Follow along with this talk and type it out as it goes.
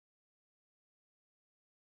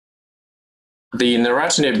The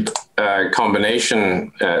neratinib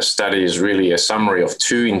combination study is really a summary of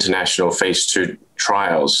 2 international phase 2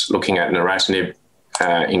 trials looking at neratinib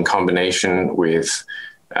in combination with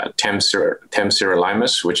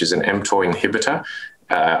temsirolimus, which is an mTOR inhibitor,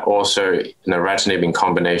 also neratinib in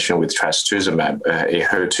combination with trastuzumab, a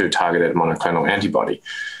HER2-targeted monoclonal antibody.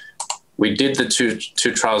 We did the two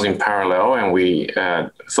trials in parallel, and we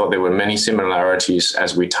thought there were many similarities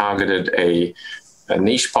as we targeted a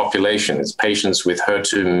niche population. It's patients with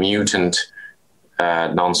HER2-mutant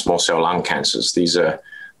non-small cell lung cancers. This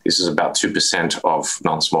is about 2% of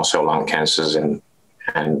non-small cell lung cancers, and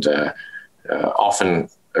often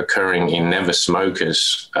occurring in never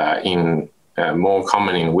smokers, more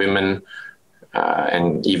common in women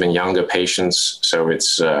and even younger patients. So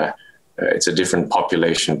it's a different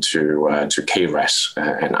population to KRAS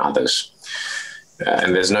and others.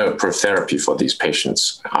 And there's no approved therapy for these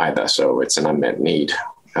patients either, so it's an unmet need.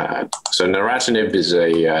 So neratinib is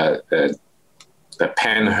a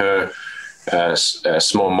pan-HER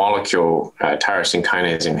small molecule tyrosine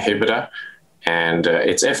kinase inhibitor, and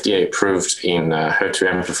it's FDA approved in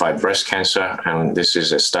HER2-amplified breast cancer, and this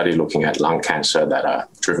is a study looking at lung cancer that are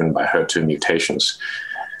driven by HER2 mutations.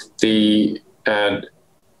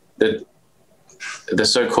 The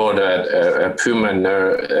so-called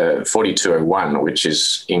PUMA-NER-4201, which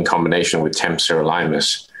is in combination with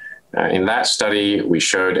temsirolimus. In that study, we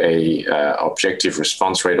showed a objective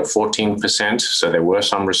response rate of 14%, so there were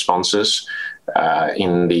some responses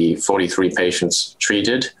in the 43 patients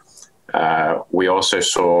treated. We also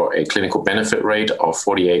saw a clinical benefit rate of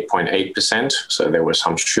 48.8%, so there were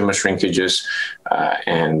some tumor shrinkages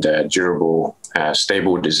and durable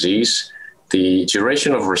stable disease. The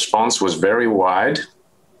duration of response was very wide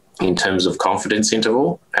in terms of confidence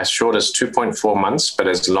interval, as short as 2.4 months, but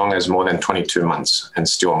as long as more than 22 months and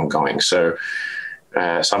still ongoing. So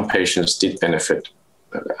some patients did benefit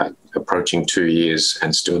approaching 2 years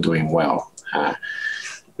and still doing well.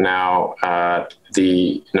 Now,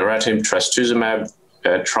 the neratinib trastuzumab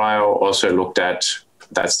trial also looked at,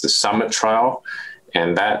 that's the SUMMIT trial,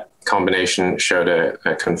 and that combination showed a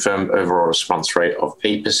confirmed overall response rate of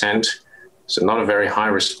 8%. So not a very high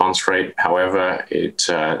response rate. However,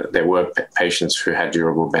 there were patients who had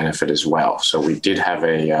durable benefit as well. So we did have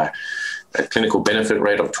a clinical benefit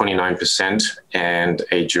rate of 29% and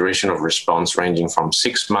a duration of response ranging from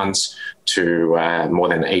 6 months to more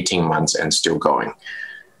than 18 months and still going.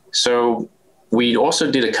 So we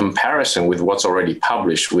also did a comparison with what's already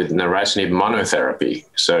published with neratinib monotherapy.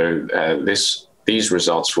 So these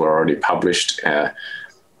results were already published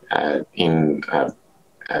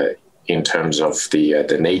in terms of the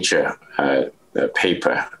Nature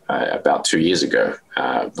paper about 2 years ago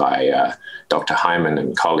by Dr. Hyman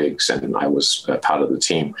and colleagues, and I was part of the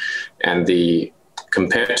team. And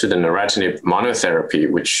compared to the neratinib monotherapy,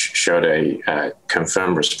 which showed a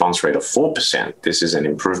confirmed response rate of 4%, this is an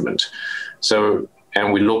improvement. So,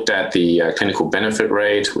 and we looked at the clinical benefit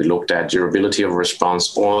rate, we looked at durability of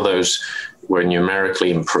response, all of those were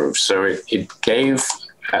numerically improved. So it gave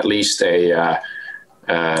at least a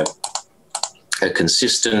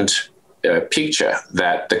consistent picture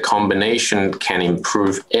that the combination can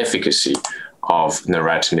improve efficacy of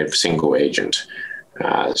neratinib single agent.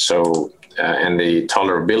 And the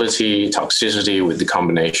tolerability, toxicity with the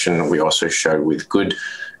combination, we also showed with good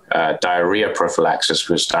diarrhea prophylaxis,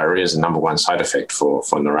 because diarrhea is the number 1 side effect for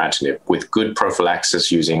neratinib. With good prophylaxis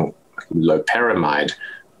using loperamide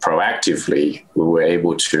proactively, we were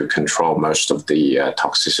able to control most of the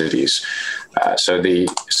toxicities. So the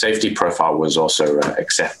safety profile was also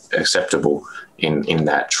acceptable in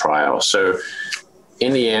that trial. So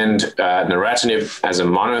in the end, neratinib as a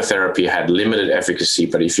monotherapy had limited efficacy,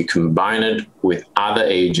 but if you combine it with other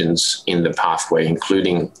agents in the pathway,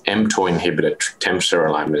 including mTOR inhibitor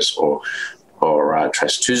temsirolimus or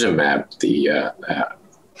trastuzumab, the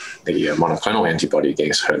monoclonal antibody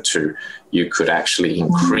against HER2, you could actually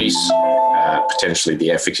increase potentially the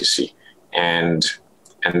efficacy. And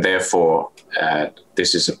therefore,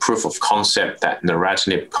 this is a proof of concept that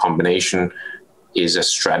neratinib combination is a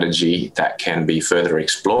strategy that can be further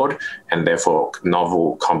explored, and therefore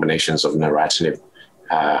novel combinations of neratinib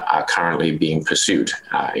are currently being pursued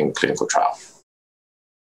in clinical trial.